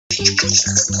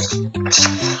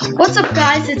What's up,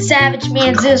 guys? It's Savage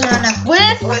Man Zizrunner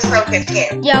with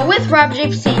Robertj15. Yeah, with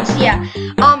Robertj15. Yeah.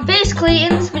 Basically, in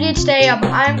this video today,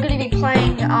 I'm gonna be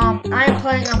playing. I'm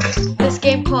playing this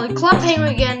game called Club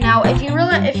Penguin again. Now, if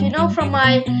you know from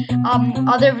my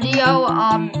other video,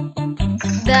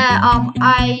 that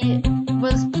I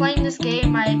was playing this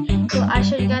game. I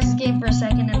showed you guys this game for a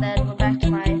second, and then went back to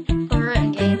my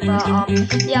written game. But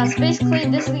yeah. So basically,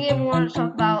 this is the game we want to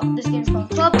talk about. This game's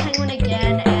called Club Penguin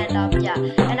again, and yeah.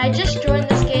 And I just joined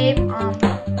this game.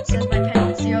 It says my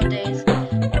penguin's 0 day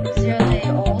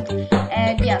old,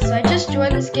 and yeah. So I just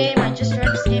joined this game. I just joined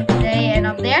this game today, and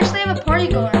they actually have a party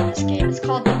going on in this game. It's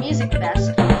called the Music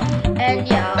Fest, and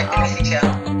yeah. Like the Music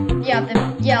Jam.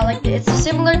 It's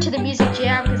similar to the Music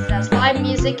Jam because it has live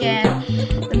music and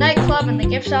the nightclub and the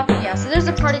gift shop. Yeah, so there's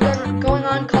a party going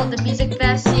on called the Music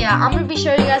Fest. Yeah, I'm gonna be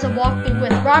showing you guys a walkthrough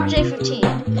with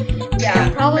Robertj15. Yeah,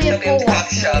 probably a full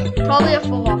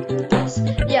walkthrough. Of this.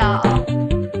 Yeah,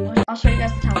 I'll show you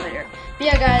guys the town later. But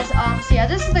yeah, guys. So yeah,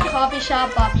 this is the coffee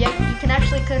shop. Yeah, you can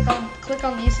actually click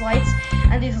on these lights,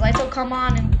 and these lights will come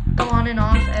on and go on and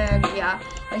off, and yeah,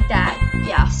 like that.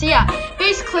 Yeah. So yeah,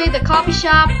 basically the coffee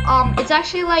shop.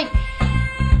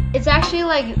 It's actually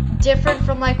like different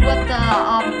from like what the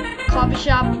coffee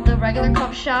shop, the regular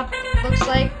coffee shop looks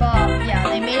like. But yeah,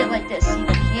 they made it like this. See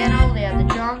the piano, they have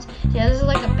the drums. Yeah, this is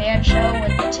like a band show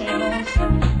with the tables,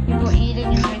 people eating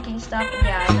and drinking stuff.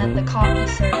 Yeah, and then the coffee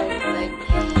serving thing.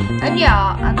 And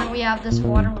yeah, and then we have this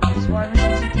water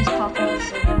machines with these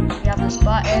puffers, and we have this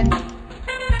button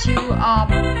to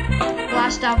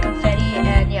blast out confetti,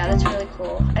 and yeah, that's really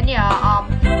cool. And yeah,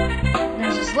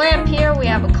 there's this lamp here. We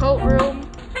have a coat room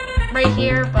right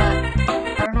here, but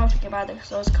I don't know if you can buy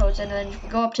those coats. And then you can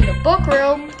go up to the book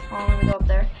room. Oh, let me go up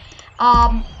there.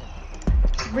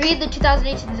 Read the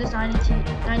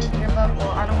 2018-19 yearbook.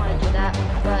 Well, I don't want to do that,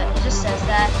 but it just says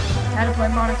that. How to play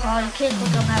Monocle. You can't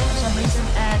click on that for some reason.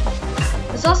 And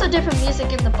there's also different music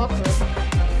in the book room.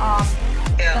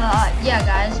 Yeah,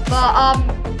 guys. But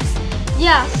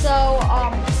yeah. So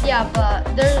yeah.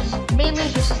 But there's mainly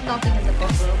just nothing in the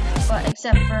book room, but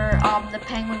except for the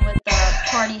penguin with the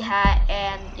party hat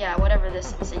and yeah, whatever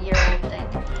this is, a year-old thing.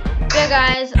 Yeah,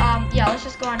 guys. Yeah. Let's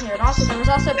just go on here. And also, there was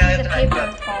also a piece of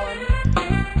paper fallen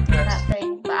in that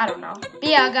thing, but I don't know. But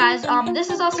yeah, guys. This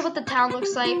is also what the town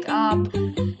looks like.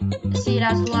 See, it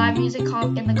has live music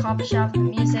in the coffee shop, the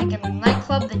music, and the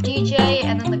nightclub, the DJ,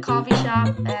 and then the coffee shop,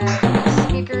 and the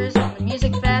speakers, and the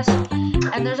music fest.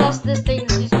 And there's also this thing,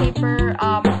 the newspaper,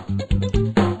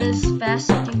 this fest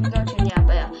you can go to. Yeah,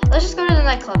 but yeah, let's just go to the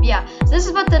nightclub. Yeah, so this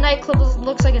is what the nightclub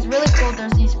looks like. It's really cool.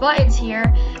 There's these buttons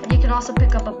here, and you can also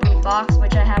pick up a boom box,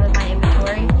 which I have in my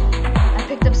inventory. I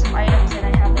picked up some items, and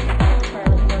I have them in my inventory.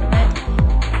 Let me go to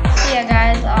it. So yeah,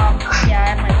 guys. Yeah, I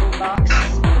have my boom box.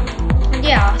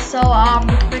 Yeah, so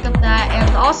we can pick up that,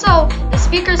 and also the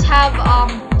speakers have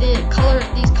these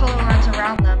color lines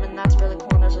around them, and that's really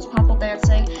cool. And there's this purple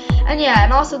dancing, and yeah,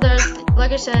 and also there's,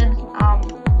 like I said, I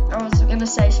was gonna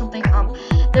say something.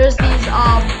 There's these things,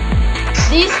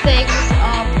 these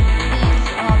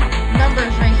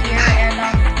numbers right here, and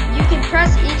you can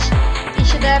press each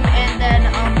of them, and then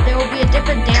there will be a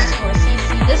different dance floor. So you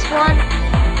see this one,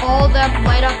 all of them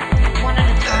light up one at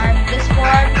a time. This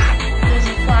one, there's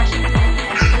a flashing thing.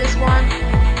 This one,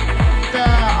 the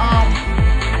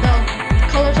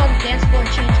colors on the dance floor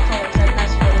change colors, and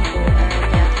that's really cool. And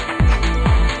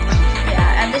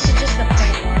yeah, and this is just the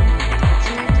plain one.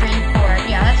 2, 3, 4. And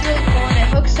yeah, that's really cool. And it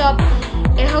hooks up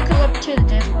to the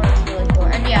dance floor. It's really cool.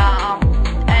 And yeah,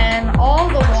 and all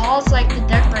the walls, like the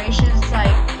decorations,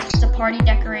 like it's a party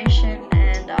decoration,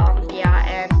 and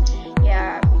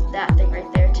yeah, that thing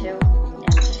right there too. Yeah.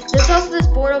 There's also this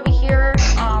board over here.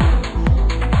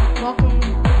 Welcome.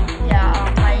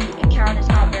 Yeah, my account is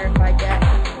not verified yet.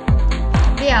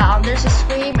 But yeah, there's a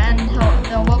scream, and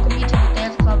they'll welcome you to the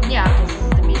dance club. And yeah, this is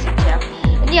the Music Jam.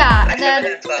 And yeah,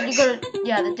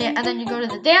 and then you go to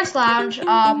the dance lounge.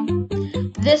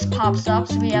 This pops up,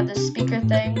 so we have this speaker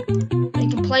thing. You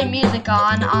can play music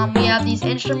on. We have these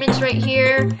instruments right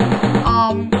here.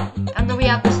 And then we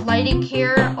have this lighting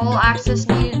here. All access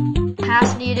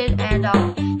pass needed, and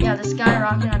yeah, this guy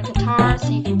rocking on a guitar, so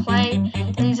you can play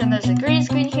things. And there's a green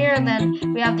screen here, and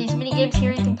then we have these mini games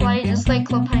here you can play, just like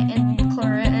Club Penguin.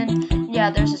 And yeah,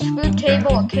 there's this food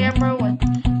table, a camera with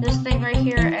this thing right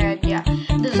here, and yeah,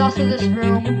 there's also this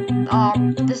room.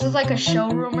 This is like a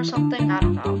showroom or something. I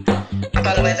don't know.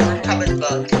 By the way, the cover is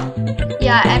bugged.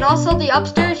 Yeah, and also the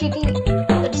upstairs,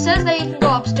 it says that you can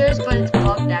go upstairs, but it's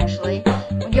bugged actually.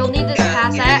 You'll need this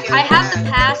pass. I have the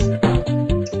pass,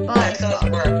 but it's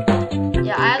bugged.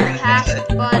 Yeah, I have the pass,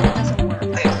 but it doesn't work.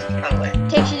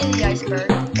 Takes you to the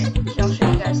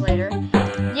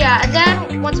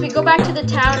once we go back to the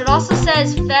town, it also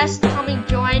says Fest coming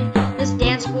join this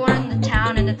dance floor in the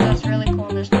town, and that's really cool.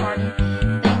 And there's party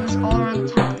things all around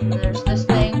the town. And there's this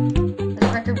thing,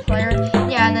 this record player.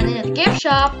 Yeah, and then in the gift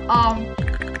shop,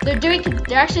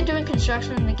 they're actually doing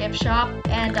construction in the gift shop,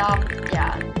 and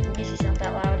yeah, the music's not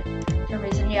that loud for some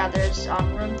reason. Yeah, there's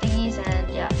room thingies,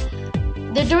 and yeah,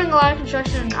 they're doing a lot of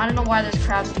construction. And I don't know why there's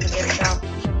crabs in the gift shop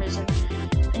for some reason.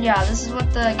 And yeah, this is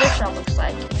what the gift shop looks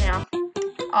like. Yeah.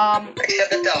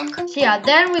 Except the dock. So yeah,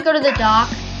 then we go to the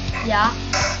dock. Yeah.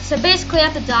 So basically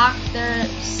at the dock, there's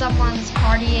someone's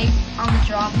partying on the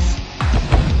drums.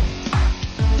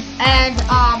 And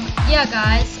yeah,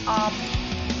 guys.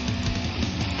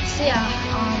 So yeah,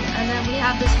 and then we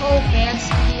have this whole band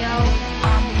studio.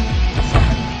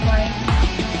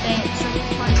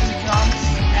 Somebody's playing the drums,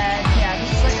 and yeah,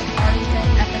 this is like a party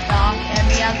thing at the dock. And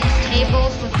we have these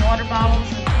tables with water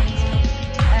bottles and things.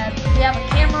 And we have a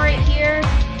camera right here.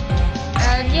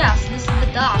 And yeah, so this is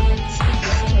the dock and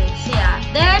speakers too. So yeah,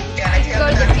 then we can go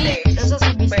to the beach. There's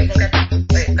also music there.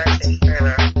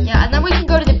 Yeah, and then we can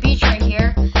go to the beach right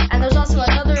here. And there's also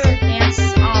another dance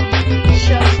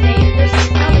show stage. There's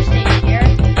another stage here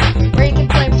where you can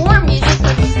play more music.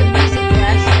 So this is the music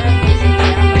class or music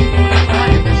jam.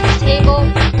 And there's this table.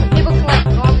 People can like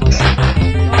go on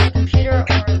the computer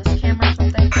or this camera or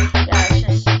something. Yeah, it's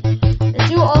just they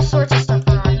do all sorts of stuff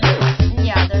around here. And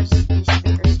yeah, there's these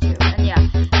speakers too. And yeah,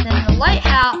 then the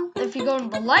lighthouse. If you go to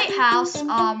the lighthouse,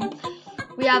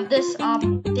 we have this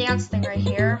dance thing right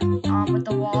here, with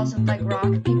the walls with like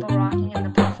people rocking in the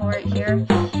platform right here.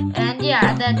 And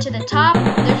yeah, and then to the top,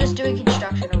 they're just doing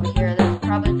construction over here. They're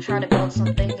probably trying to build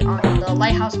something on the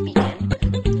lighthouse beacon.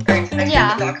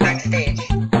 Yeah. The dock backstage.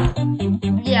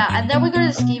 Yeah, and then we go to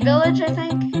the ski village, I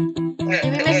think. Did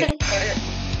we miss it?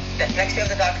 Next to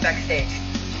the dock backstage.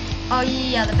 Oh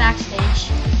yeah, the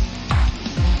backstage.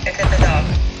 Except the dock.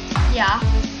 Yeah.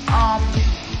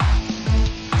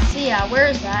 So yeah, where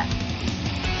is that?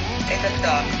 Except the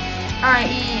dock.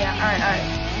 Alright, yeah, alright.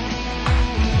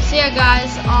 So yeah,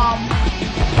 guys,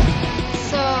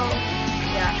 so,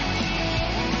 yeah.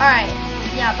 Alright,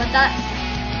 yeah, but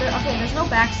okay, there's no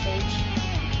backstage.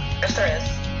 Yes, there is.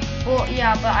 Well,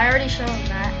 yeah, but I already showed them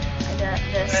that. I got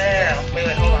this. No.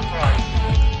 Wait, hold on.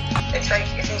 It's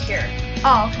in here.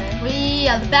 Oh, okay. Well,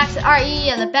 yeah, the backstage. Alright,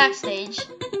 yeah, the backstage.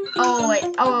 Oh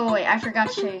wait, I forgot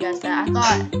to show you guys that. I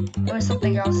thought it was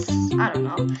something else. I don't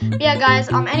know. But yeah, guys,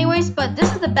 anyways, but this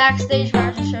is the backstage where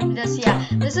I just showed you this. Yeah,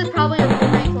 this is probably a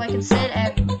room where you can sit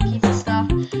and pizza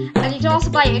stuff. And you can also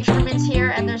buy instruments here,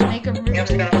 and there's makeup rooms.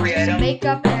 You got a free item?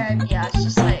 Makeup, and yeah, it's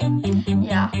just like,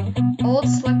 yeah. Oil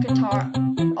slick guitar,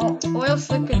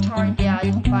 yeah,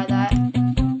 you can buy that.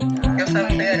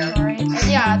 And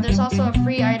yeah, there's also a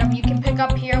free item you can pick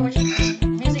up here, which is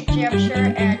music jam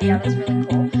shirt, and yeah, that's really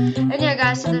cool. And yeah,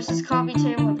 guys, so there's this coffee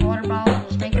table with water bottle, and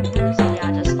there's makeup rooms, and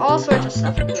yeah, just all sorts of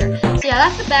stuff in here. So yeah,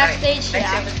 that's the backstage. Next we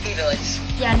have the ski village.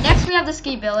 Yeah, next we have the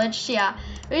ski village. So yeah,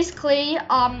 basically, you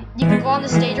can go on the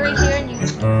stage right here and you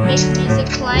make music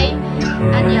play,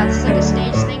 and yeah, this is like a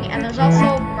stage thing. And there's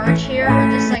also merch here, or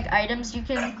just like items you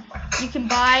can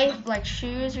buy, like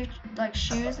shoes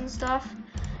and stuff.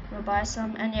 We'll buy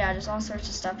some, and yeah, just all sorts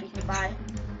of stuff you can buy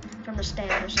from the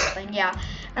stand or something. Yeah,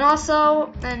 and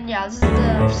also, and yeah, this is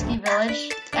the ski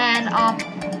village, and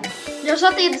there's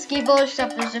nothing in the ski village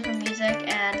except there's different music,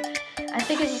 and I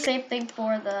think it's the same thing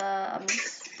for the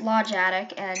lodge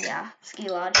attic, and yeah, ski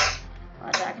lodge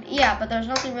attic. Yeah, but there's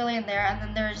nothing really in there. And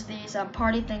then there's these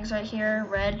party things right here,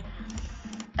 red.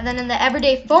 And then in the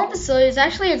everyday foam facility, it's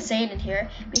actually insane in here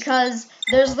because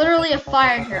there's literally a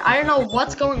fire in here. I don't know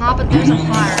what's going on, but there's a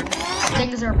fire.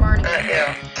 Things are burning in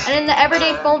here. And in the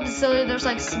everyday foam facility, there's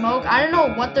like smoke. I don't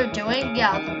know what they're doing.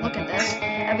 Yeah, look at this.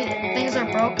 Things are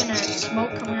broken and there's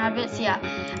smoke coming out of it. So yeah,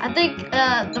 I think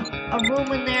a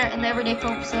room in there in the everyday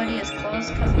foam facility is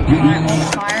closed because of the fire, all the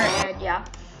fire. And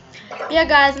yeah,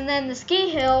 guys. And then the ski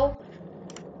hill.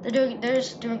 They're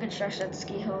just doing construction at the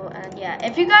ski hill, and yeah,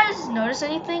 if you guys notice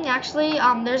anything, actually,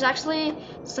 there's actually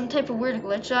some type of weird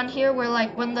glitch on here where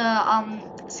like when the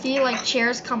ski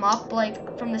chairs come up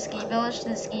like from the ski village to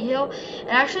the ski hill, it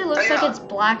actually looks like it's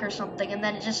black or something, and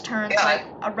then it just turns like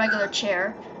a regular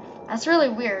chair. That's really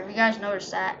weird. If you guys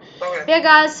notice that. But yeah,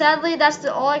 guys, sadly that's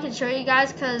all I can show you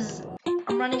guys because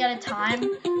I'm running out of time.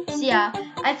 So yeah,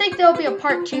 I think there'll be a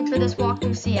part 2 for this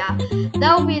walkthrough. So yeah,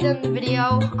 that'll be the end of the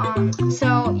video.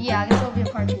 So yeah, this will be a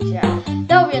part 2. So yeah,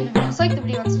 that'll be the end of the video. So like the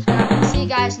video and subscribe. See you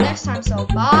guys next time. So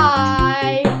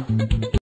bye.